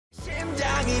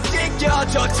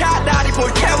숨겨져 차라리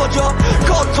불태워줘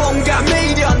고통과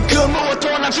미련 그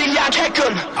무엇도 남지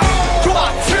않게끔 Drop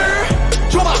it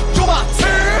You're my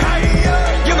tear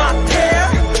You're my tear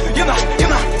You're my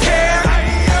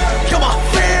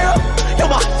fear You're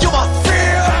my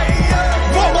fear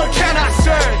What more can I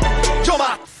say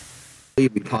Drop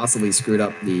it. We possibly screwed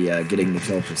up the getting the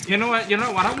kill percent. You know what?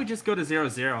 Why don't we just go to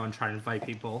 0-0 and try and fight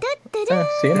people?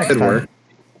 See you next Could time. work.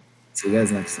 See you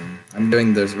guys next time. I'm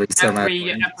doing those restart my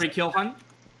F3 kill hunt?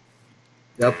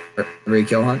 Yep,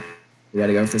 re-kill hunt. We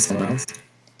gotta go for someone else.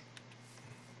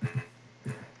 I'm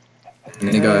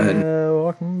gonna go ahead and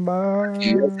Welcome back.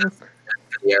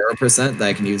 the arrow percent that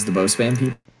I can use the bow spam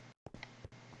people.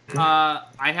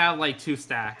 I have like 2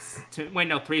 stacks.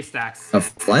 3 stacks. Of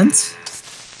flint?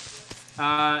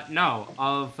 No,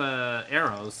 of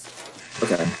arrows.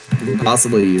 Okay. We can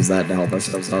possibly use that to help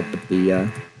ourselves up with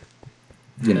the,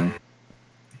 you know,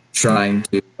 trying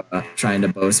to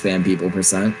bow spam people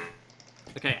percent.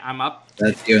 Okay, I'm up.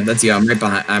 That's you. That's you. I'm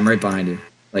right behind you.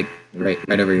 Like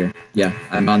right over here. Yeah,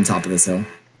 I'm on top of this hill.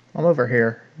 I'm over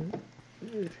here.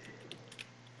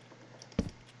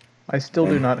 I still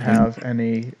do not have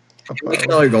any. We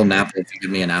can only golden apple if you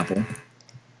give me an apple.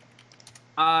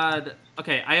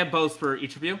 Okay, I have bows for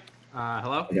each of you.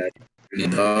 Hello? Okay. Give me a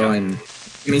bow and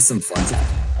give me some flint.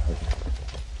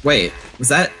 Wait, was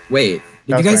that? Wait,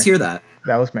 did you guys hear that?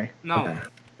 That was me. No. Okay.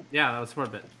 Yeah, that was for a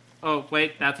bit. Oh,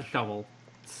 wait, that's a shovel.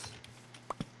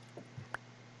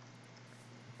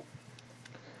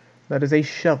 That is a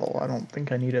shovel. I don't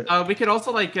think I need it. We could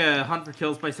also like hunt for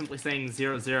kills by simply saying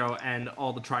 0-0, and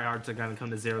all the tryhards are gonna come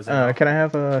to 0-0. Can I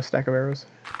have a stack of arrows?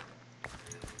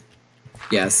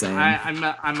 Yeah, same.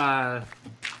 I'm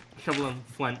shoveling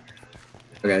flint.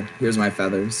 Okay, here's my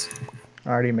feathers. I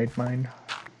already made mine.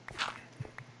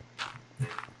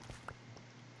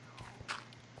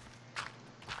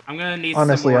 I'm gonna need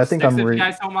Honestly, some more I think sticks I'm if you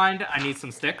guys don't mind. I need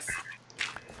some sticks.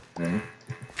 Right.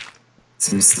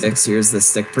 Some sticks. Here's the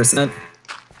stick percent.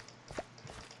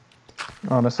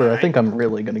 Honestly, I think I'm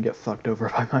really gonna get fucked over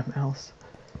by my mouse.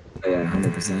 Oh, yeah,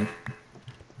 100%.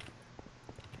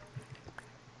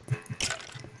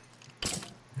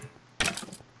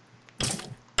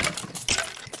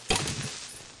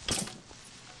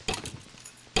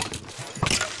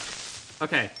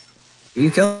 Okay. Are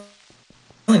you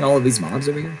killing all of these mobs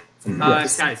over here?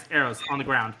 Guys, arrows on the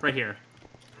ground, right here.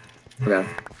 Okay.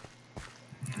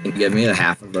 Can you give me a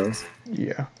half of those?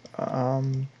 Yeah.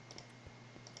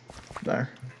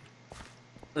 There.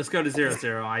 Let's go to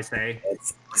 0-0, I say.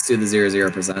 Let's do the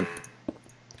 0-0%.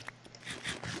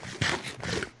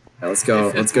 Yeah, let's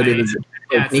go. Let's go do this.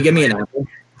 Yeah, Can you give me an apple?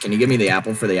 Can you give me the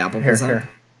apple for the apple percent?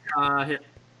 Here.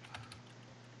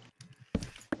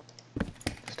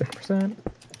 Stick percent.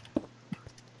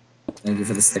 Thank you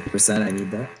for the stick percent. I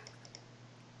need that.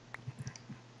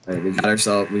 All right, we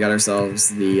got ourselves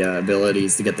the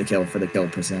abilities to get the kill for the kill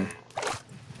percent.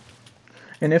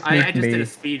 And if I need just did be, a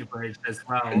speed bridge as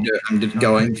well. I'm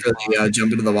going for the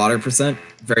jump into the water percent.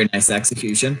 Very nice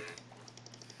execution.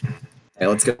 Okay,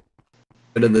 let's go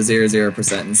to the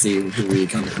 0-0% and see who we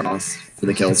come across for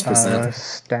the kills percent. a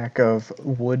stack of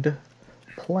wood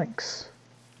planks.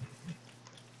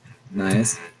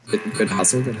 Nice. Good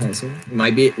hustle. Good hustle. We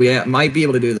might be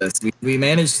able to do this. We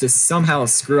managed to somehow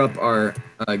screw up our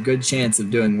good chance of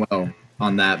doing well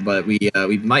on that, but we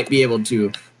might be able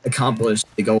to accomplish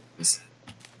the goals.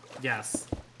 Yes.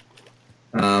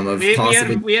 We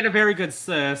had a very good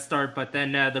start, but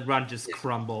then the run just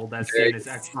crumbled as soon as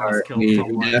Xbox killed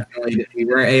someone. We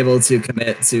weren't able to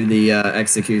commit to the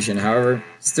execution. However,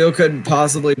 still could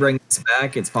possibly bring this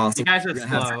back. It's possible. You guys are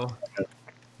slow.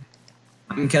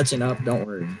 I'm catching up. Don't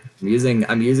worry.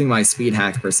 I'm using my speed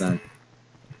hack percent.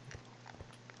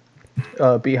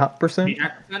 B hop percent. B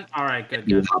percent. All right, good.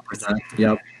 B hop percent.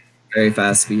 Yep. Very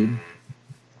fast speed.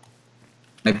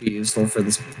 Might be useful for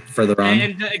this for the run.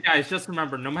 And guys, just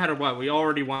remember, no matter what, we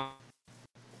already won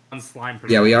slime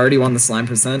percent. Yeah, we already won the slime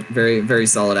percent. Very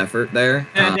solid effort there.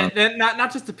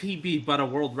 Not just a PB, but a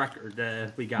world record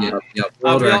we got. Yep,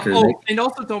 world record. And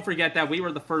also don't forget that we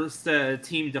were the first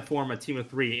team to form a team of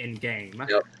 3 in game.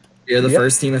 Yep. You're the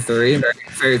first team of 3.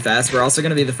 Very fast. We're also going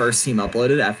to be the first team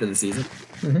uploaded after the season.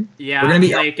 Mm-hmm. Yeah, we're gonna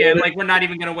be we're not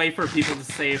even gonna wait for people to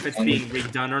say if it's being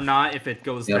redone or not. If it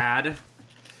goes bad.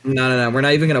 No. We're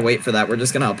not even gonna wait for that. We're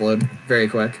just gonna upload very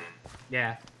quick.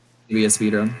 Yeah. Be a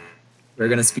speedrun. We're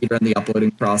gonna speedrun the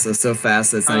uploading process so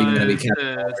fast that it's not even gonna be kept.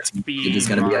 It's just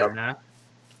gonna be up.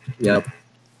 Yep.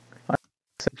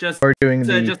 Just doing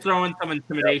just throw in some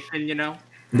intimidation, you know.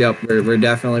 Yep. We're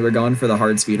going for the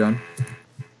hard speedrun.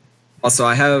 Also,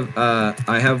 I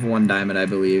have 1 diamond, I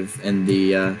believe, in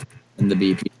the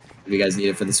BP. you guys need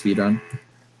it for the speed run?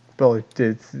 Well,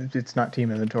 it's not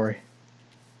team inventory.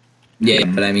 Yeah,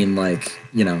 but I mean, like,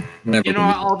 you know, whenever. You know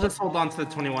what? I'll just hold on to the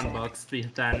 21 bucks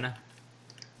then.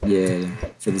 Yeah,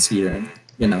 for the speed run.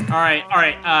 You know. All right.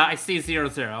 I see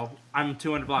 0-0. I'm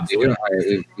 200 blocks away. All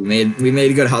right, we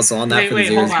made a good hustle on that.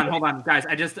 Wait, hold on, guys.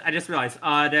 I just realized.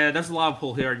 There's a lava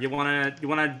pool here. You wanna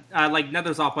like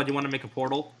Nether's off, but you wanna make a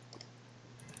portal?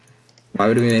 Why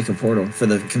would we make a portal for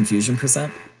the confusion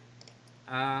percent?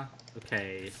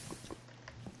 Okay.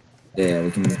 Yeah,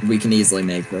 we can easily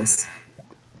make this.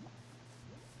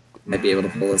 Might be able to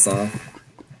pull this off.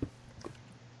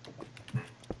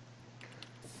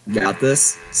 Got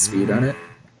this. Speed on it.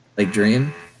 Like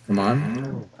Dream. Come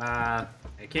on. I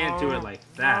can't do it like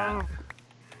that.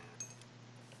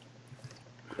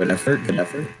 Good effort. Good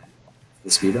effort.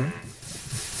 The speed run.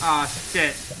 Ah,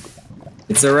 shit.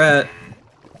 It's a rat.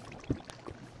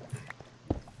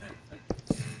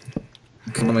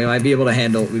 Come on, we might be able to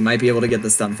handle. We might be able to get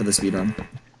this done for the speed run.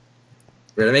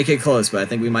 We're gonna make it close, but I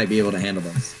think we might be able to handle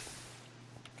this.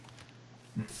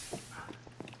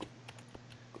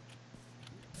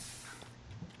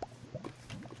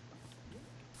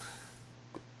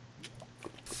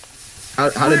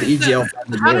 How did EGL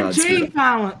find the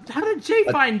How did Jay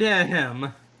find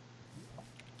him?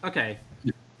 Okay.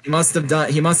 He must have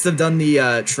done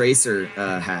the tracer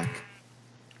hack.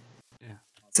 Yeah.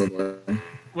 So,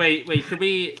 Wait. Could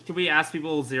we ask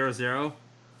people 0-0?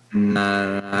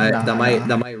 Nah,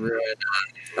 that might ruin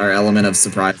our element of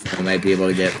surprise. We might be able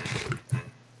to get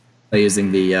by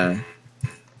using the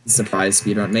surprise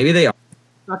speedrun. Maybe they are.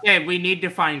 Okay, we need to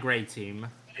find Great Team.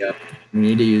 Yep. We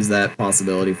need to use that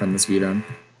possibility from the speedrun.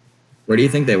 Where do you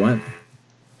think they went?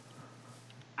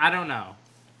 I don't know.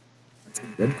 That's a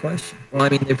good question. Well, I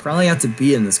mean, they probably have to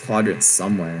be in this quadrant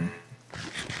somewhere.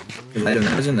 I'd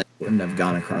imagine they wouldn't have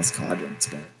gone across quadrants,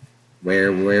 but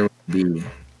where would it be?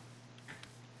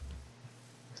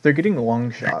 They're getting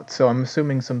long shots, so I'm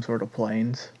assuming some sort of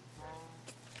planes.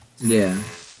 Yeah.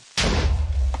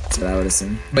 That's what I would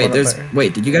assume.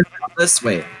 Wait, did you guys drop this?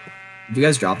 Wait. Did you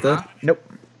guys drop this? Nope.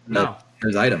 No.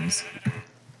 There's items.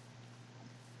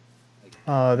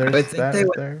 There's that right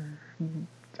there.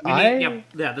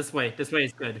 Yeah, this way. This way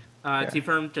is good.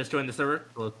 T-Firm, just join the server.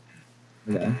 Hello.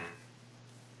 Okay.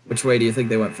 Which way do you think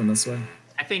they went from this way?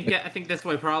 I think this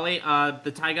way probably.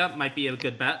 The Taiga might be a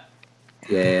good bet.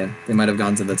 Yeah, they might have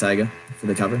gone to the Taiga for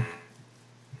the cover.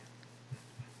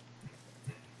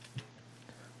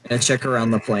 And check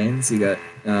around the plains. You got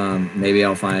maybe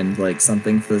I'll find like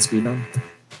something for the speedrun.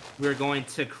 We're going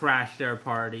to crash their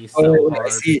party so hard. I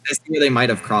see where they might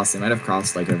have crossed. They might have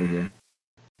crossed like over here.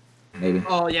 Maybe.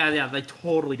 Oh yeah, they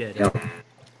totally did. Yep.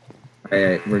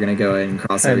 Alright, we're gonna go ahead and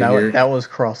cross over here. That was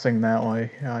crossing that way.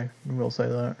 Yeah, I will say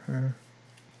that.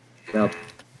 Yep.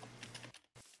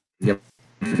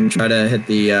 We can try to hit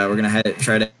the. We're gonna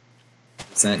try to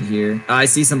percent here. I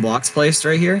see some blocks placed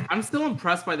right here. I'm still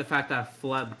impressed by the fact that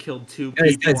Fleb killed 2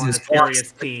 people on the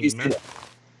Furious team.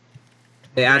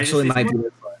 They actually might be this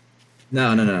way.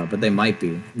 No, but they might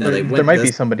be. No, there might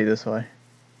be somebody this way.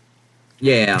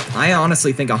 Yeah, I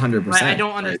honestly think 100%. I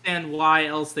don't understand why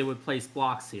else they would place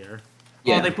blocks here.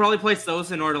 Yeah. Oh, they probably placed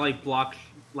those in order to like block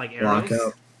like arrows. Block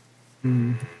out.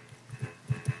 Mm.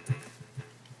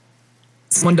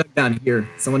 Someone dug down here.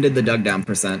 Someone did the dug down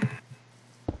percent.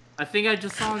 I think I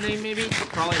just saw a name, maybe.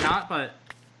 Probably not, but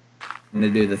I'm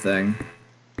gonna do the thing.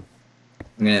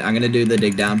 I'm gonna do the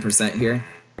dig down percent here.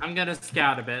 I'm gonna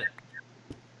scout a bit.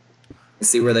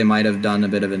 See where they might have done a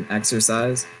bit of an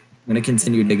exercise. I'm gonna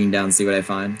continue digging down, see what I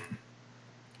find.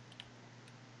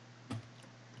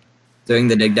 Doing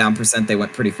the dig down percent, they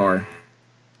went pretty far.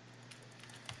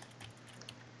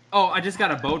 Oh, I just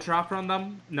got a bow drop from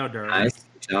them. No dirt. Nice,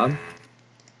 good job.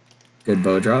 Good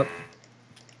bow drop.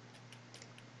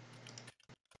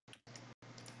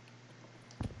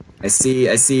 I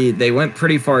see. They went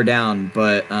pretty far down,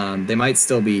 but they might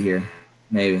still be here.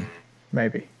 Maybe.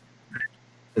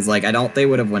 It's like they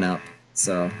would have went up.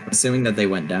 So I'm assuming that they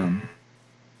went down.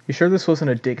 You sure this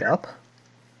wasn't a dig up?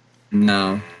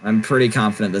 No, I'm pretty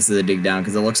confident this is a dig down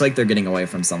because it looks like they're getting away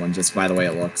from someone just by the way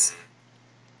it looks.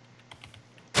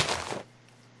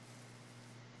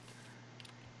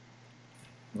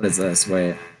 What is this?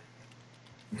 Wait.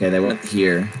 Okay, they went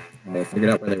here. I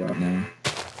figured out where they went now.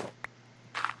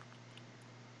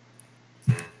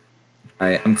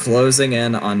 Alright, I'm closing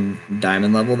in on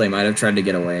diamond level. They might have tried to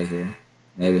get away here.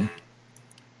 Maybe.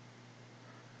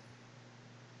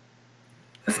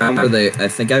 I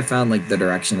think I found like the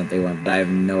direction that they went, but I have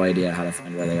no idea how to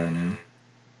find where they are now.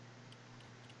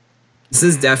 This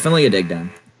is definitely a dig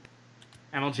down.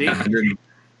 MLG? 100.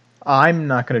 I'm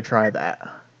not gonna try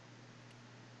that.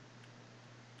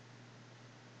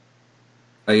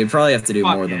 Oh, you'd probably have to do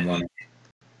Fuck more than it. one.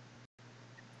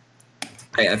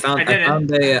 Hey, I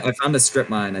found a strip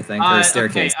mine, I think, or a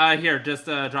staircase. Okay, here, just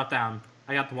drop down.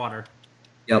 I got the water.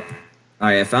 Yep.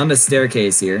 Alright, I found a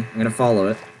staircase here. I'm gonna follow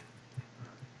it.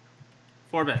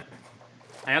 4-bit.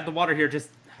 I have the water here, just...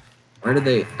 Where did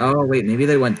they... Oh, wait, maybe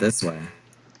they went this way.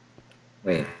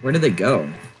 Wait, where did they go?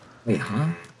 Wait, huh?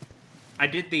 I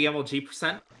did the MLG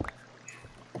 %.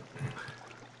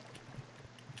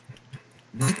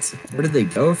 What? Where did they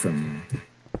go from here?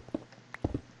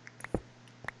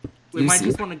 We might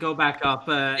just want to go back up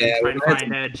and try to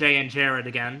find Jay and Jared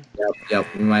again. Yep,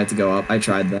 we might have to go up. I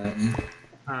tried that.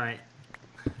 Alright.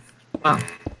 Wow.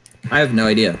 I have no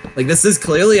idea. Like, this is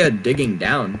clearly a digging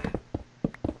down.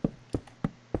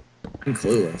 I'm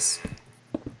clueless.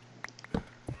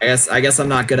 I guess I'm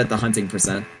not good at the hunting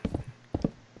 %.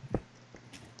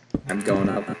 I'm going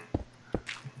up.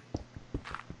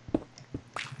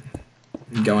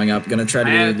 I'm going up. Gonna try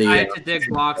to do the... I have to dig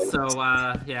blocks, so,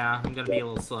 yeah, I'm gonna be a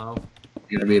little slow.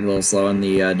 You're gonna be a little slow in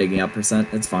the digging up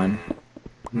 %. It's fine.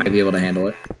 Might be able to handle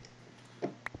it.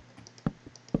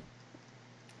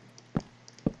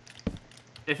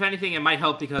 If anything, it might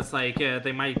help because, like,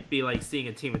 they might be, like, seeing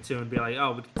a team of 2 and be like,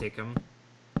 oh, we can take them.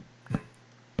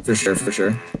 For sure, for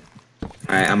sure.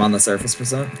 Alright, I'm on the surface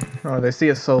 %. Oh, they see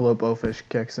a solo bowfish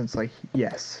kick, and it's like,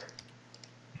 yes.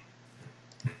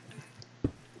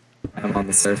 I'm on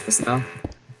the surface now.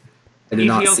 I do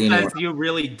not see anyone. says you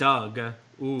really dug.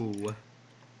 Ooh.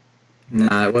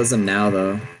 Nah, it wasn't now,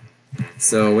 though.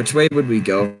 So, which way would we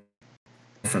go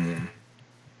from here?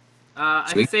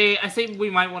 I say we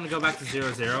might want to go back to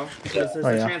 0-0 because there's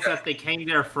a chance that they came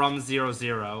there from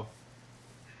 0-0.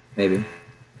 Maybe.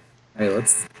 Alright,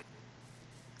 let's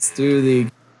do the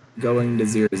going to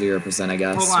 0-0%, I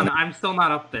guess. Hold on, I'm still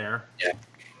not up there. Yeah.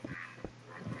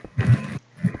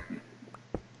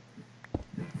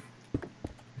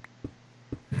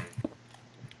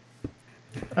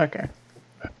 Okay.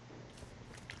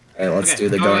 Alright, let's do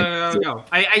the going. Go.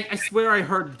 I swear I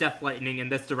heard death lightning in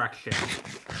this direction.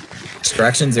 Which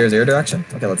direction? 0-0 direction?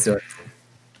 Okay, let's do it.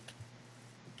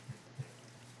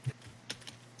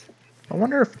 I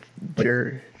wonder if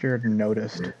Jared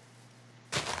noticed.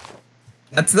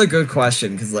 That's the good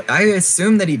question, because like, I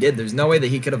assume that he did. There's no way that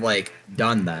he could have, like,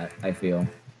 done that, I feel.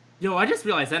 Yo, I just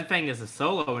realized Enfang is a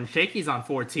solo and Shaky's on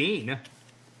 14.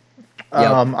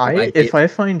 If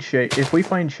we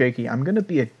find Shaky, I'm gonna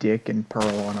be a dick and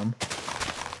pearl on him.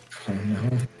 Oh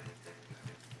no.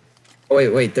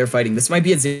 Oh, wait, they're fighting. This might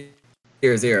be at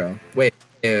 0-0. Wait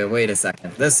a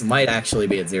second. This might actually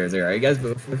be at 0-0. Are you guys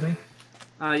both with me?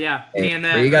 Yeah. Hey, me and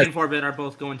 4-bit are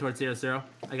both going towards 0-0.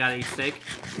 I got each stake.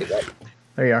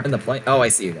 There you are. In the plane. Oh, I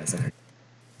see you guys. Okay.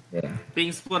 Yeah.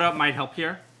 Being split up might help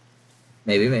here.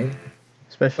 Maybe.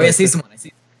 Especially. Wait, I see someone.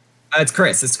 It's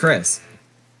Chris. It's Chris.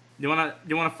 You wanna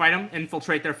fight him?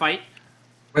 Infiltrate their fight?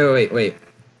 Wait.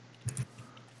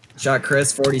 Shot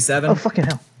Chris, 47. Oh, fucking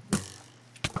hell.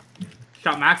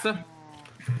 Shot Maxa?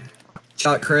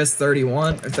 Shot Chris,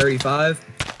 31 or 35.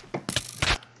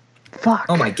 Fuck.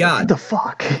 Oh my god. What the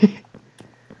fuck?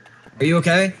 Are you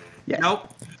okay? Yeah.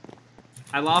 Nope.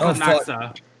 I lobbed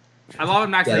Maxa. I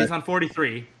lobbed Maxa, he's on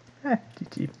 43.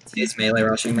 He's melee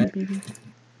rushing me.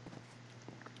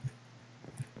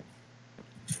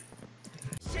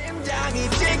 심장이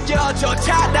찢겨져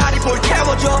차라리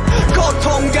불태워줘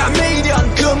고통과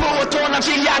미련 그 무엇도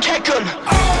남지 않겠군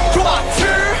줘봐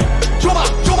You're my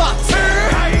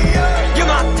tear You're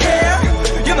my tear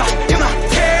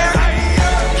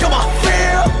You're my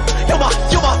feel You're my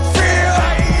feel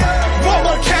What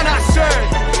more can I say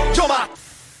줘봐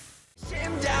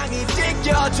심장이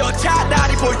찢겨져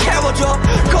차라리 불태워줘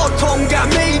고통과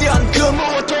미련 그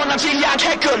무엇도 남지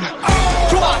않겠군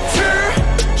줘봐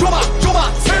You're my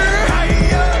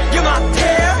tear You're my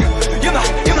tear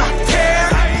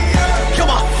You're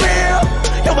my feel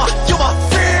You're my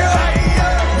feel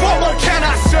What more can I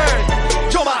say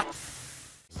줘봐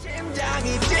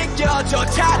심장이 찢겨져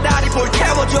차라리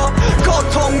불태워줘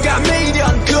고통과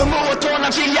미련 그 무엇도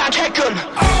남지 않겠군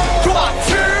줘봐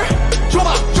You're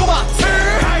my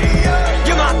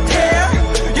tear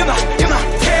You're my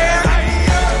tear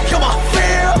You're my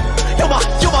feel You're my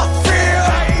feel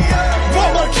What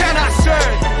more can I say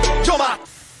줘봐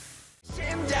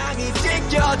심장이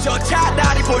찢겨져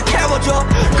차라리 불태워줘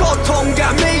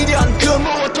고통과 미련 그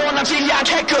무엇도 남지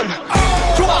않겠군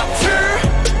줘봐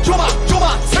You're my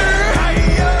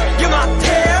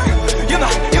tear You're my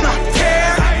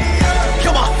tear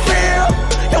You're my feel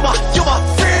You're my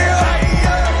feel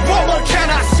What more can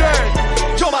I say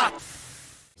줘봐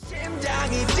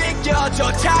심장이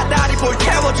찢겨져 차라리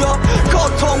불태워줘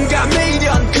고통과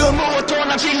미련 그 무엇도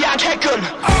남지 않겠군